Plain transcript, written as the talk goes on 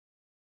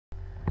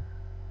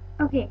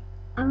Okay,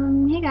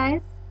 hey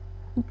guys,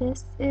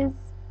 this is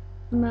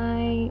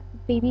my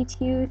baby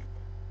tooth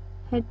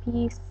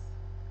headpiece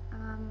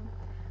um,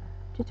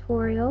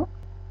 tutorial.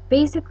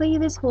 Basically,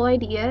 this whole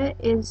idea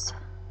is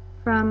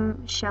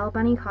from Shell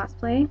Bunny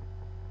Cosplay.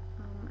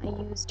 I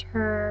used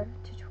her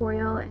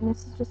tutorial, and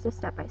this is just a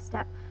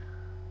step-by-step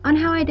on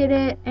how I did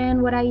it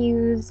and what I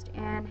used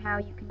and how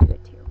you can do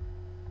it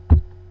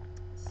too.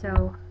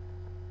 So,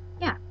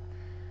 yeah.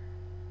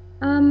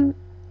 Um,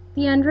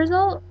 the end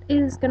result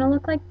is gonna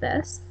look like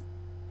this.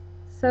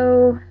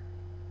 So,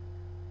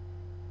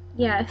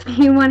 yeah, if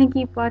you want to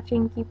keep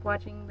watching,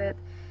 but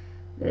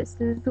this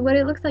is what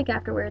it looks like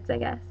afterwards, I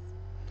guess.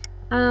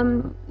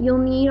 You'll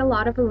need a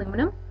lot of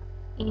aluminum,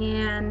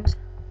 and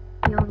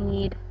you'll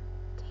need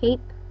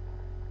tape,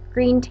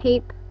 green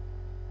tape,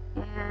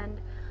 and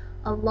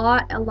a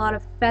lot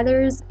of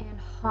feathers and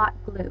hot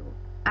glue.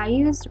 I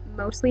used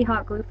mostly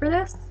hot glue for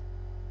this,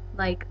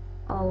 like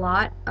a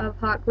lot of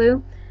hot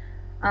glue.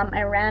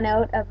 I ran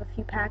out of a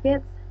few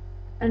packets,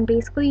 and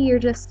basically you're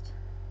just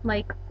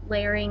like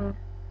layering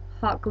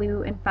hot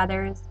glue and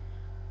feathers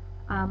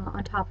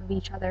on top of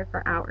each other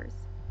for hours.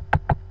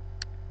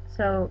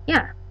 So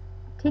yeah,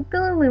 take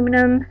the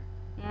aluminum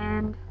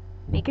and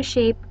make a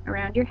shape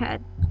around your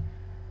head.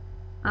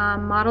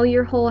 Model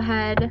your whole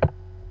head.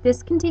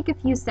 This can take a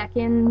few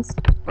seconds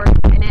or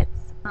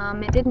minutes.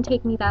 It didn't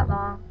take me that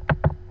long.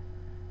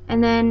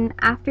 And then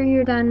after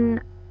you're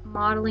done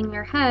modeling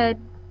your head,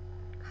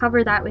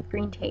 cover that with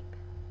green tape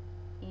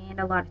and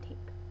a lot of tape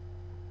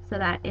so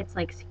that it's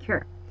like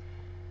secure.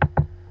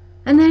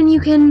 And then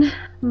you can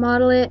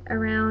model it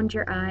around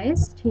your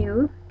eyes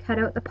too. Cut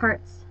out the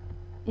parts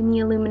in the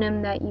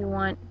aluminum that you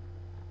want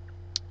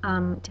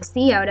to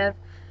see out of.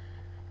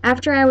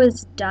 After I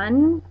was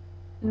done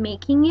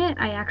making it,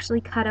 I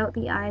actually cut out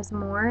the eyes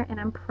more, and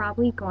I'm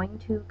probably going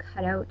to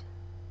cut out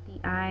the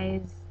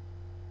eyes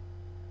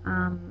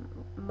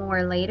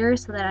more later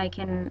so that I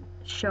can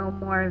show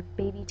more of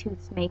Baby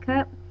Tooth's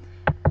makeup.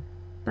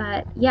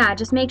 But yeah,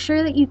 just make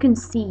sure that you can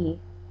see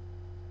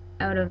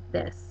out of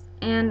this.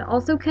 And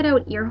also cut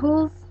out ear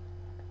holes,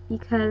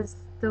 because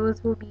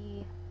those will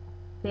be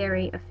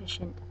very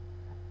efficient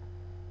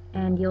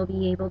and you'll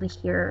be able to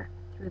hear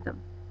through them.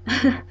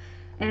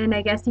 And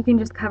I guess you can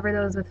just cover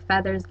those with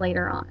feathers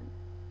later on,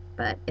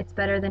 but it's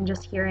better than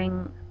just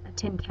hearing a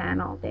tin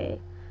can all day.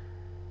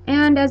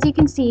 And as you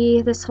can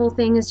see, this whole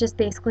thing is just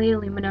basically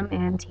aluminum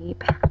and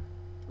tape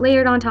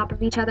layered on top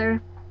of each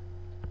other.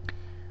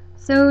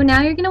 So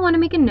now you're going to want to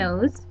make a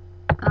nose.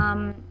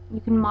 You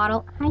can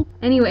model,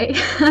 anyway,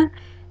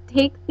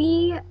 take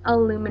the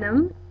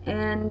aluminum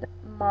and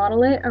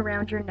model it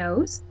around your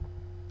nose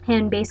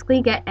and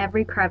basically get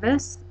every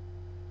crevice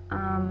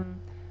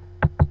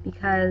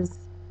because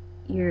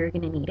you're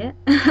gonna need it.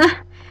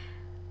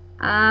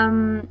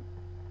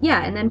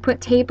 Yeah, and then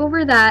put tape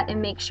over that and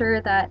make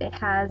sure that it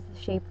has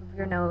the shape of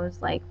your nose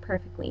like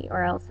perfectly,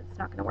 or else it's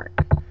not gonna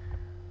work.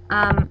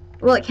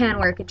 Well, it can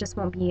work, it just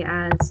won't be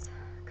as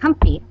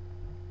comfy.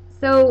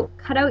 So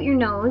cut out your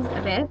nose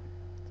a bit.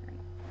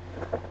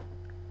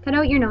 Cut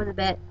out your nose a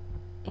bit,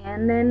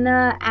 and then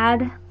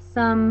add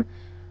some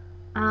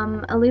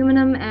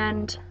aluminum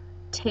and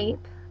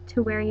tape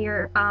to where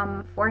your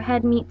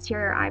forehead meets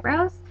your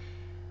eyebrows.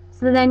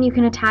 So then you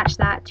can attach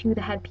that to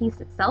the headpiece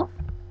itself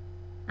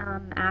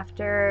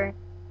after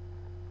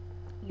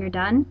you're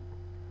done.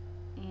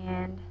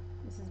 And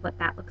this is what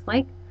that looks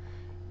like.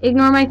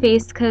 Ignore my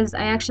face because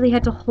I actually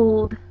had to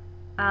hold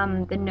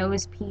the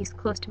nose piece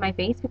close to my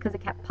face because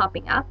it kept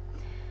popping up.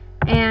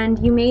 And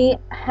you may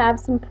have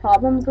some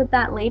problems with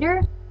that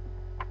later,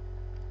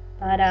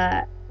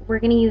 but we're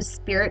going to use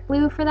spirit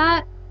glue for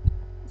that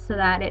so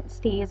that it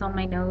stays on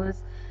my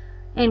nose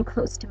and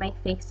close to my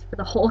face for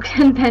the whole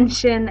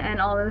convention and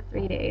all of the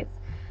 3 days.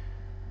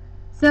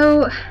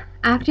 So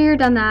after you're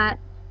done that,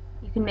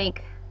 you can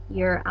make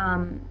your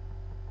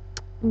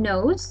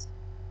nose.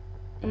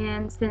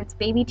 And since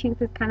Baby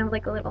Tooth is kind of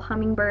like a little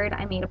hummingbird,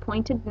 I made a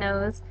pointed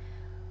nose.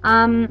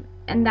 And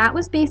that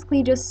was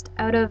basically just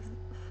out of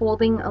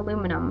folding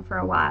aluminum for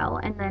a while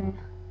and then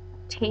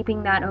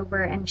taping that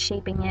over and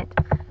shaping it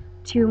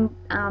to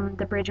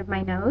the bridge of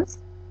my nose.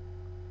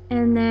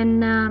 And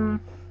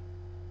then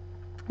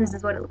this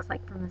is what it looks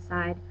like from the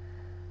side.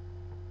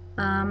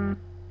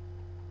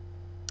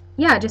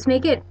 Yeah, just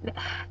make it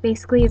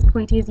basically as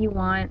pointy as you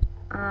want.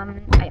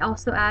 I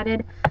also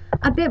added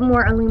a bit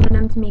more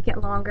aluminum to make it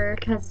longer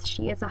because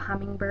she is a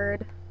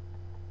hummingbird.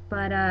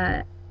 But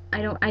I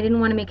didn't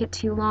want to make it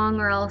too long,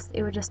 or else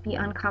it would just be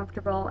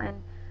uncomfortable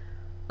and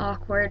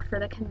awkward for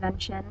the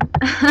convention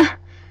to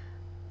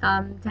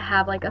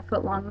have like a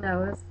foot-long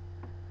nose.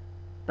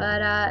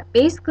 But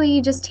basically,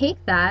 you just take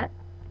that,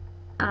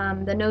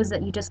 the nose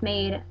that you just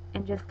made,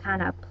 and just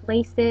kind of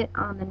place it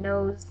on the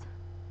nose,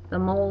 the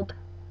mold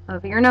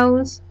of your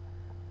nose,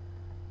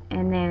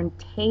 and then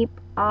tape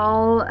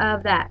all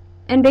of that.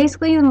 And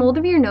basically, the mold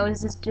of your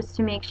nose is just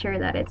to make sure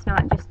that it's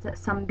not just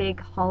some big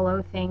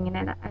hollow thing,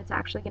 and it's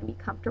actually going to be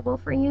comfortable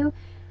for you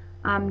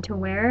to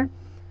wear.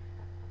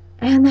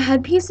 And the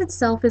headpiece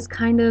itself is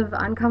kind of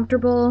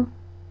uncomfortable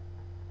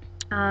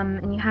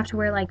And you have to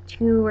wear like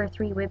 2 or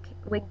 3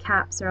 wig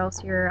caps, or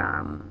else your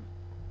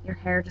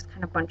hair just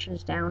kind of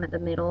bunches down at the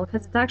middle,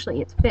 because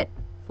it's fit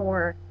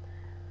for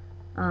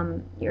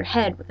your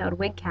head without a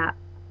wig cap.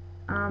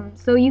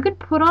 So you could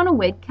put on a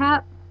wig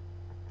cap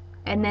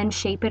and then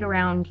shape it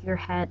around your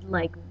head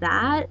like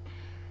that,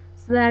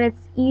 so that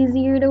it's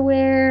easier to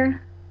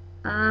wear.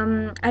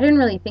 I didn't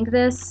really think of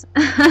this,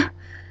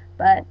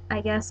 but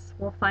I guess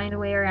we'll find a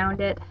way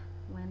around it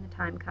when the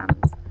time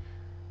comes.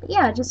 But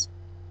yeah, just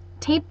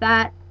tape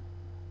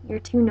your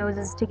 2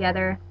 noses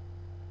together,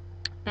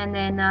 and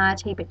then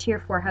tape it to your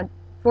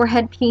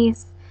forehead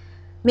piece.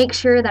 Make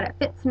sure that it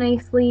fits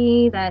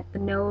nicely, that the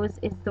nose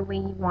is the way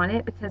you want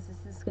it, because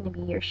this is going to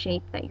be your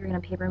shape that you're going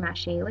to paper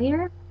mache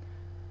later.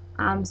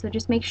 So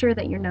just make sure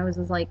that your nose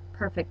is like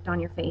perfect on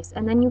your face,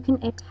 and then you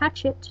can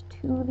attach it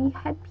to the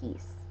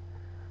headpiece.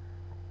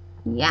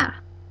 Yeah,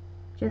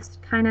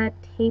 just kind of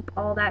tape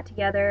all that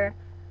together.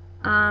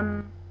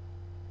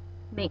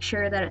 Make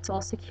sure that it's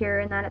all secure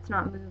and that it's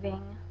not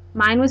moving.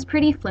 Mine was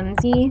pretty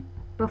flimsy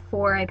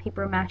before I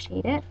paper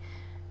mache'd it,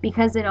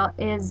 because it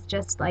is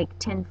just like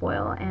tin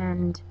foil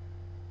and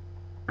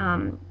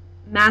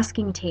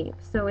masking tape,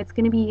 so it's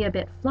going to be a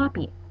bit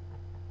floppy.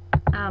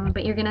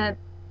 But you're going to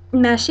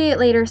mache it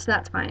later, so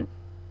that's fine.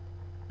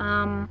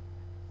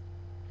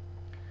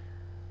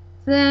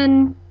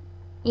 Then,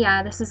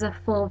 yeah, this is a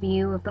full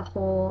view of the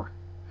whole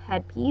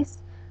headpiece.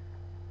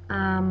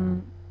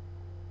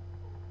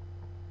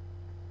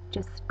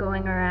 Just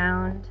going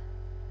around.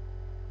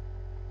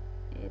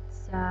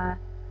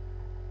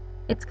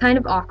 It's kind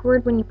of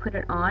awkward when you put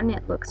it on.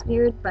 It looks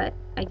weird, but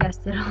I guess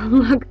it'll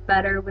look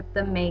better with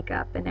the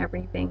makeup and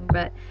everything.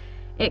 But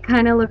it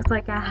kind of looks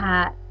like a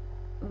hat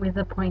with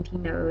a pointy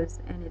nose,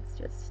 and it's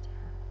just,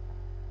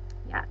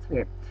 yeah, it's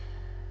weird.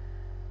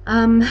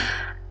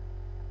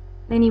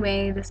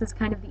 Anyway, this is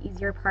kind of the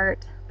easier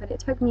part, but it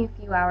took me a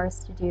few hours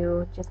to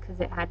do, just because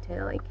it had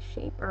to like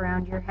shape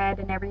around your head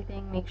and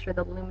everything, make sure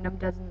the aluminum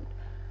doesn't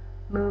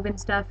move and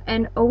stuff.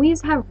 And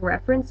always have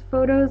reference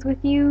photos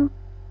with you,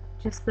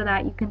 just so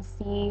that you can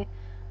see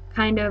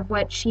kind of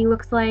what she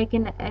looks like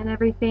and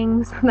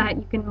everything, so that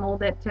you can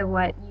mold it to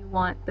what you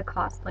want the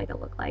cosplay to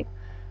look like.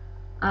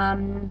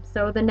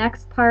 So the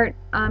next part,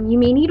 you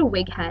may need a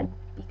wig head,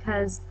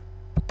 because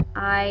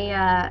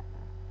I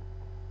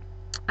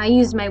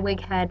used my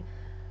wig head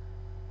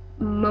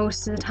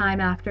most of the time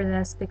after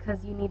this, because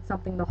you need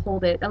something to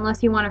hold it,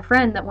 unless you want a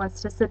friend that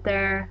wants to sit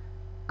there.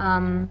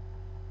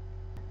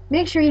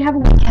 Make sure you have a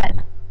wig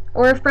head,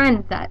 or a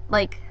friend that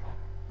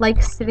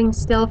likes sitting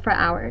still for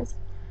hours.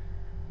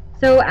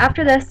 So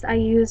after this, I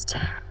used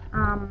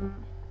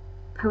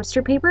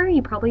poster paper.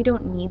 You probably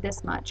don't need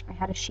this much. I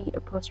had a sheet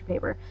of poster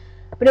paper,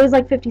 but it was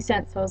like 50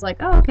 cents, so I was like,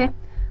 oh, okay,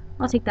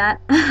 I'll take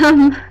that.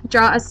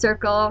 Draw a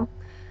circle,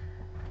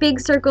 big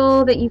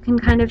circle that you can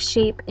kind of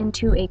shape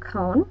into a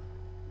cone.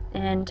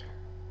 And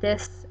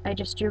this, I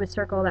just drew a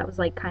circle that was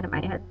like kind of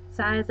my head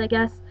size, I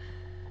guess.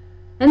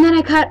 And then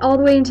I cut all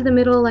the way into the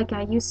middle, like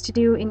I used to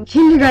do in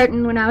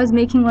kindergarten when I was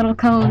making little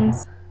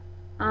cones.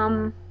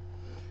 And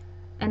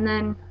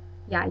then,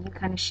 yeah, you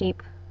kind of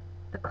shape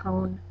the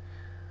cone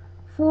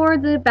for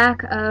the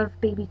back of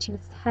Baby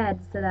Tooth's head,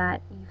 so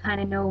that you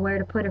kind of know where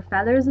to put her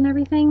feathers and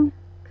everything,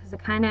 because it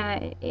kind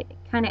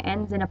of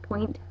ends in a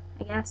point,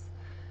 I guess.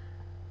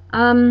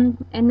 And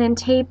then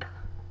tape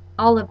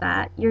all of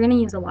that. You're gonna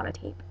use a lot of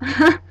tape.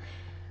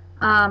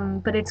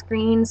 But it's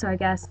green, so I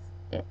guess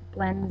it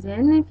blends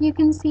in if you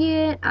can see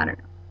it. I don't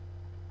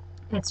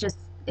know. It's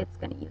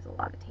gonna use a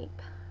lot of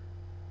tape.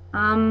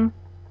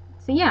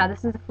 So yeah,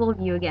 this is a full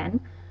view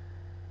again.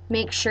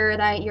 Make sure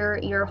that your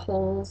ear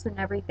holes and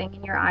everything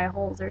in your eye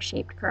holes are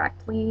shaped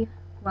correctly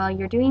while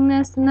you're doing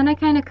this. And then I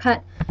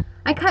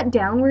cut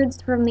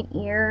downwards from the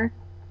ear,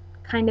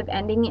 kind of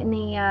ending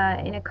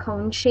in a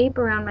cone shape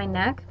around my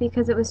neck,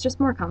 because it was just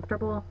more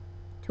comfortable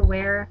to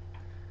wear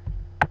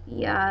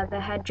the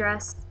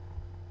headdress.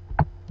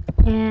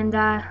 And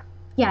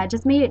yeah, it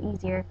just made it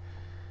easier.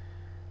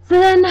 So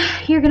then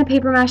you're gonna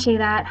paper mache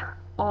that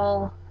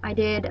all. I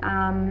did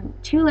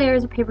 2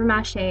 layers of paper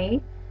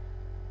mache,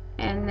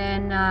 and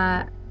then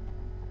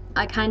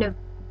I kind of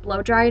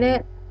blow dried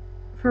it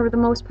for the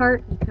most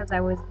part, because I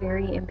was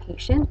very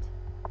impatient,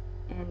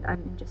 and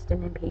I'm just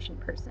an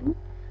impatient person.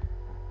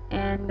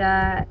 And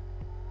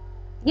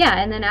yeah,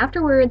 and then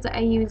afterwards I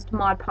used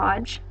Mod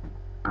Podge.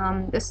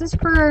 This is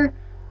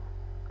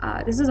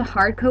a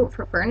hard coat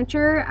for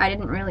furniture. I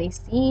didn't really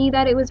see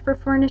that it was for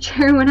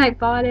furniture when I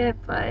bought it,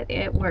 but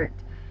it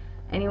worked.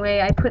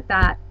 Anyway, I put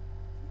that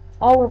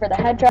all over the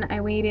head drum. I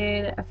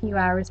waited a few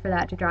hours for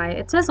that to dry.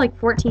 It says like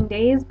 14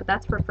 days, but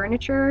that's for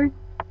furniture.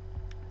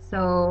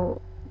 So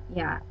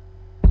yeah,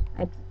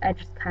 I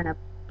just kind of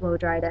blow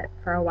dried it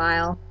for a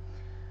while.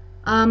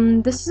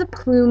 This is a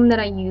plume that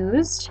I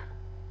used.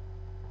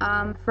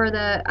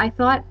 I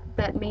thought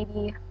that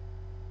maybe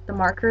the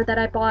marker that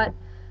I bought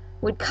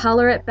would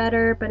color it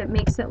better, but it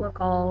makes it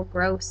look all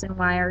gross and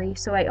wiry,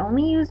 so I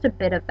only used a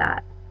bit of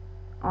that,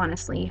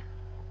 honestly,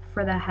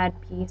 for the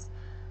headpiece.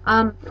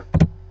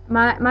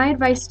 My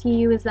advice to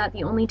you is that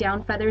the only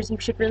down feathers you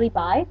should really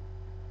buy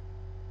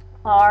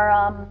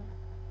are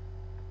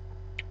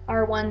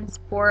ones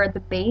for the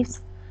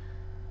base,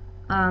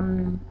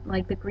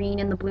 like the green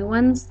and the blue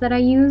ones that I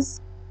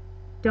use.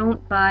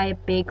 Don't buy a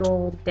big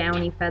old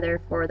downy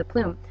feather for the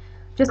plume.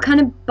 Just kind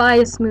of buy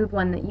a smooth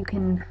one that you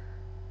can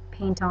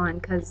paint on,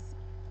 because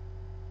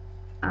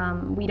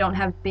we don't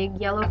have big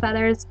yellow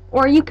feathers,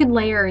 or you could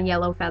layer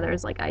yellow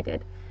feathers like I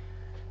did.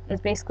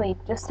 It's basically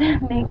just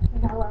make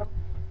yellow.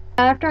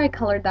 After I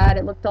colored that,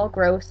 it looked all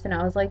gross, and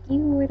I was like,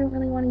 ew, I don't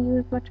really want to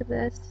use much of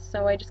this,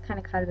 so I just kind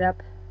of cut it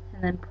up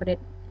and then put it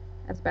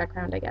as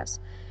background, I guess.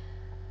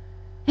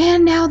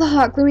 And now the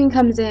hot gluing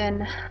comes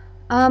in.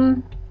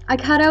 I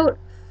cut out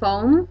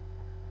foam,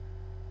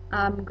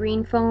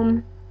 green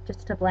foam,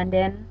 just to blend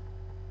in,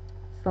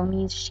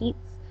 foamy sheets.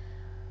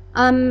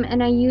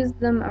 And I used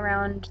them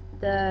around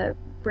the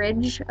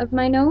bridge of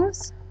my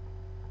nose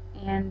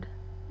and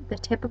the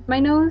tip of my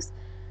nose,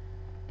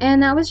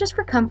 and that was just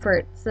for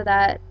comfort, so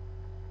that,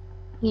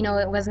 you know,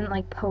 it wasn't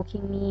like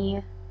poking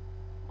me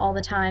all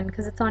the time,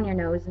 because it's on your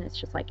nose and it's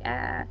just like,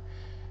 it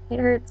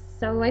hurts,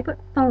 so I put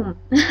foam.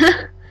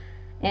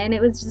 And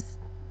it was just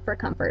for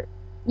comfort.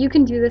 You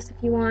can do this if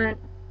you want,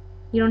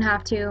 you don't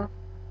have to,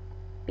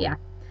 but yeah.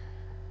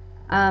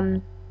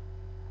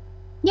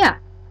 Yeah.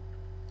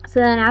 So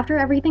then after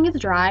everything is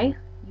dry,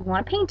 you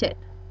want to paint it.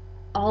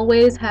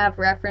 Always have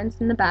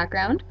reference in the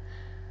background.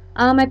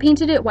 I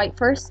painted it white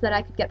first so that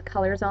I could get the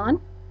colors on,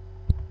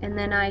 and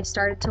then I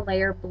started to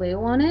layer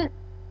blue on it,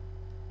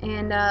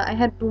 and I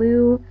had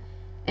blue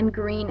and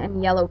green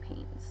and yellow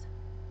paints,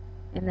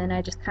 and then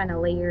I just kind of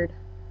layered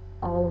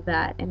all of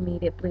that and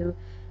made it blue.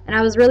 And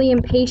I was really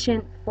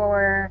impatient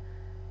for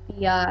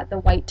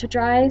the white to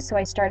dry, so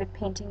I started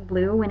painting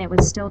blue when it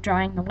was still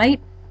drying the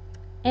white,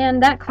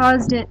 and that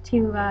caused it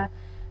to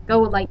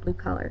go a light blue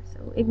color,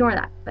 so ignore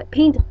that, but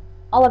paint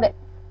all of it.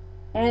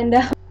 And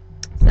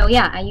so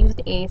yeah, I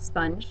used a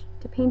sponge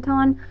to paint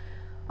on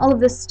all of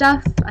this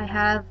stuff. I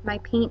have my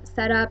paint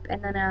set up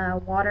and then a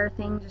water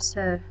thing just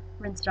to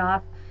rinse it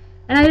off,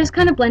 and I just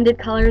kind of blended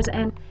colors,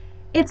 and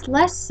it's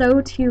less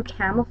so to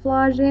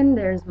camouflage in,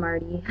 there's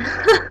Marty.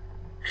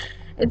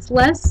 It's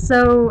less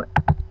so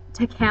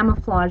to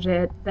camouflage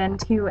it than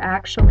to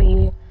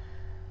actually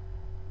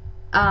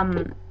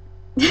I'm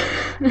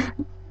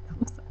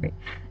sorry,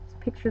 it's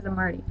pictures of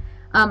Marty.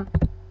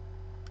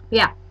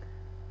 Yeah.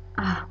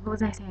 What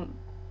was I saying?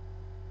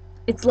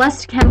 It's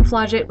less to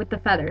camouflage it with the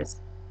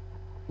feathers.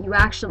 You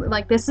actually,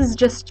 like, this is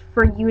just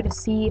for you to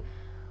see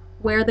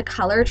where the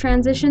color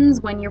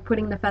transitions when you're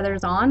putting the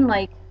feathers on,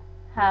 like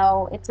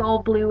how it's all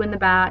blue in the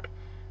back,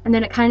 and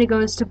then it kind of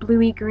goes to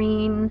bluey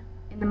green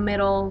in the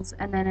middles,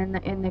 and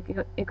then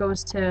it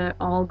goes to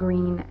all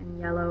green and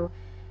yellow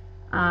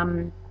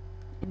in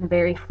the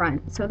very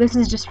front. So this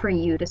is just for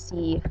you to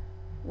see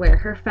where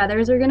her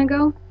feathers are gonna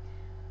go.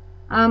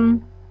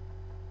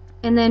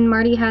 And then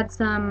Marty had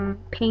some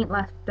paint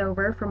left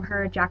over from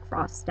her Jack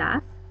Frost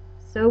staff,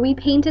 so we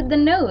painted the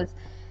nose.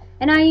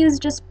 And I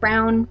used just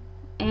brown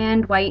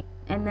and white,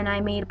 and then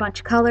I made a bunch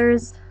of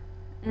colors,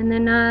 and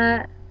then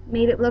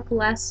made it look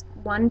less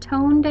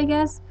one-toned, I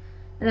guess.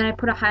 And then I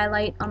put a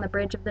highlight on the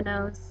bridge of the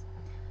nose.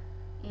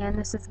 And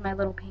this is my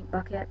little paint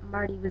bucket.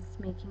 Marty was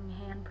making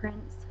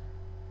handprints.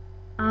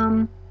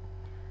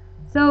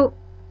 So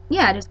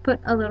yeah, just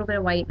put a little bit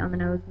of white on the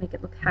nose, make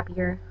it look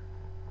happier.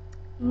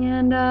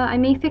 And I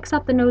may fix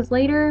up the nose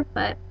later,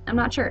 but I'm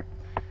not sure.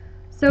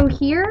 So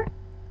here,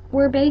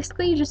 we're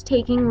basically just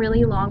taking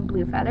really long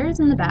blue feathers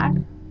in the back,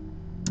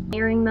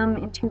 layering them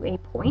into a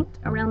point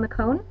around the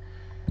cone,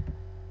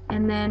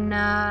 and then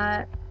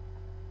I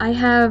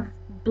have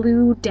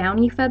blue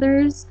downy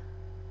feathers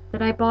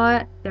that I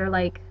bought. They're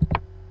like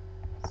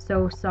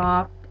so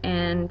soft,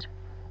 and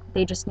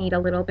they just need a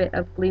little bit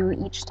of glue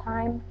each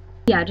time.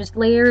 Yeah, just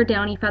layer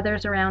downy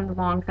feathers around the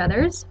long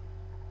feathers,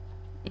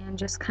 and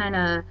just kind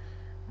of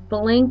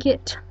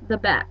blanket the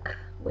back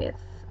with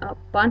a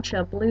bunch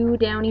of blue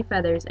downy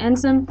feathers.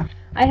 And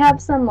I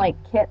have some like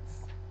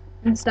kits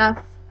and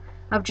stuff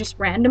of just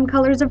random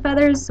colors of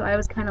feathers, so I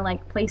was kind of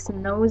like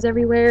placing those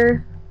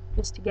everywhere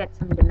just to get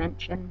some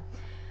dimension.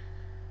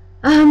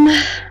 And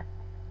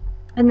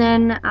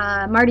then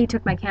Marty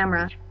took my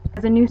camera.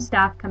 There's a new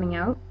staff coming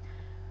out,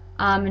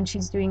 and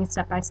she's doing a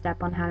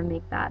step-by-step on how to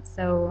make that.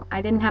 So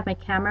I didn't have my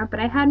camera,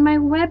 but I had my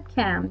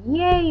webcam.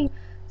 Yay!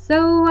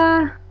 So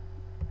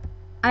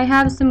I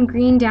have some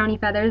green downy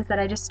feathers that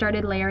I just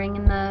started layering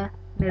in the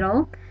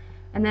middle,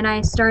 and then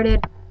I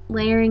started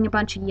layering a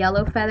bunch of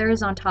yellow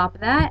feathers on top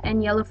of that,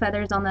 and yellow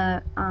feathers on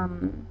the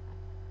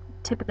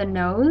tip of the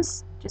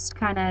nose, just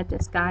kind of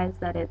disguise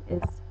that it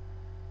is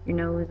your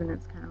nose, and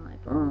it's kind of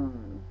like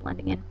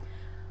blending in.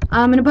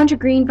 And a bunch of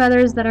green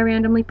feathers that I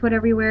randomly put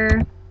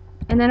everywhere.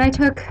 And then I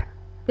took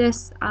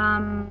this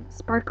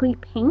sparkly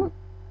paint,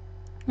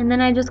 and then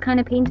I just kind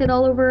of painted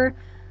all over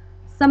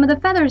some of the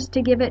feathers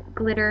to give it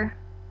glitter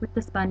with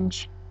the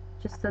sponge,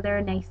 just so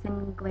they're nice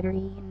and glittery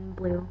and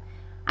blue.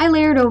 I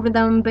layered over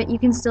them, but you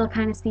can still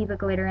kind of see the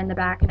glitter in the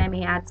back, and I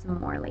may add some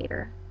more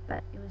later,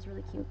 but it was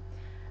really cute.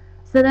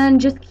 So then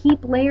just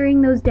keep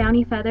layering those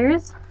downy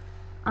feathers.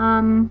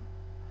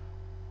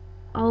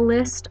 I'll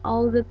list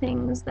all of the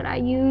things that I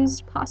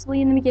used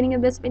possibly in the beginning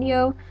of this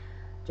video,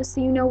 just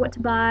so you know what to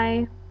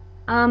buy.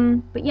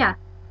 But yeah,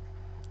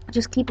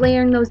 just keep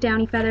layering those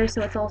downy feathers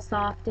so it's all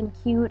soft and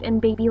cute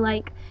and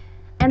baby-like.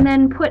 And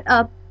then put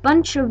a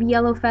bunch of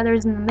yellow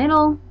feathers in the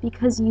middle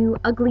because you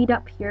uglied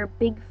up your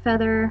big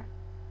feather.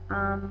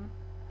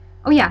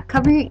 Oh yeah,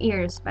 cover your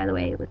ears, by the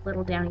way, with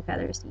little downy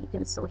feathers so you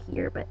can still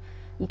hear, but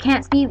you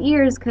can't see the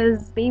ears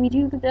because Baby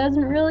Tooth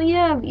doesn't really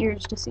have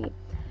ears to see.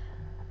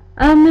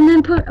 And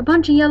then put a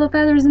bunch of yellow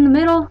feathers in the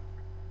middle,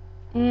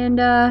 and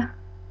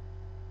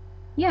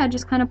yeah,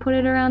 just kind of put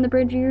it around the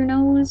bridge of your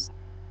nose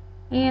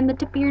and the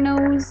tip of your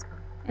nose,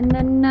 and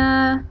then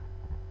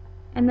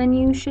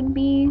you should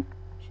be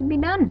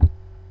done,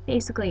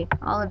 basically,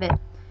 all of it.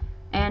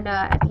 And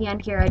at the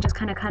end here, I just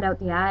kind of cut out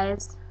the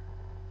eyes,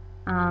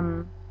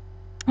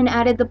 and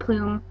added the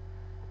plume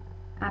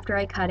after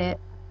I cut it,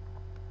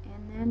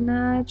 and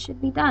then it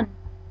should be done.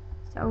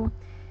 So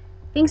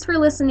thanks for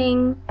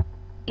listening,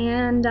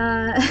 and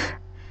I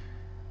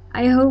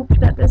hope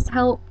that this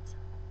helped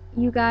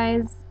you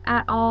guys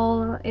at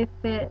all, if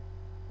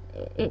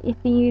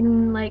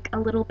even like a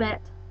little bit,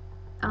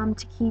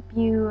 to keep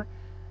you,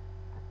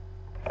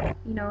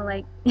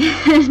 like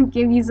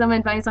give you some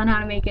advice on how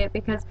to make it,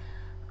 because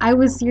I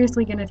was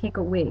seriously gonna take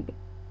a wig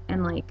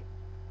and like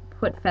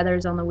put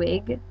feathers on the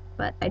wig,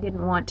 but I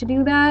didn't want to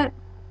do that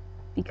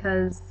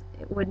because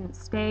it wouldn't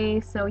stay.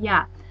 So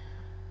yeah,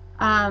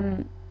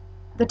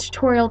 the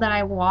tutorial that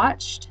I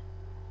watched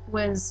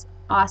was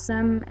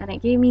awesome, and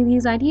it gave me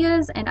these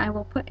ideas, and I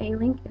will put a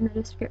link in the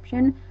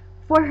description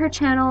for her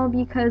channel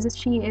because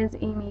she is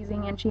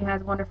amazing and she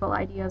has wonderful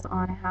ideas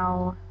on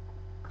how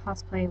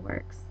cosplay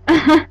works.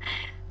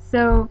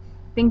 So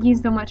thank you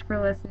so much for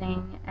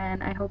listening,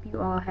 and I hope you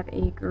all have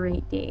a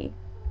great day.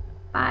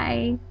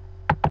 Bye.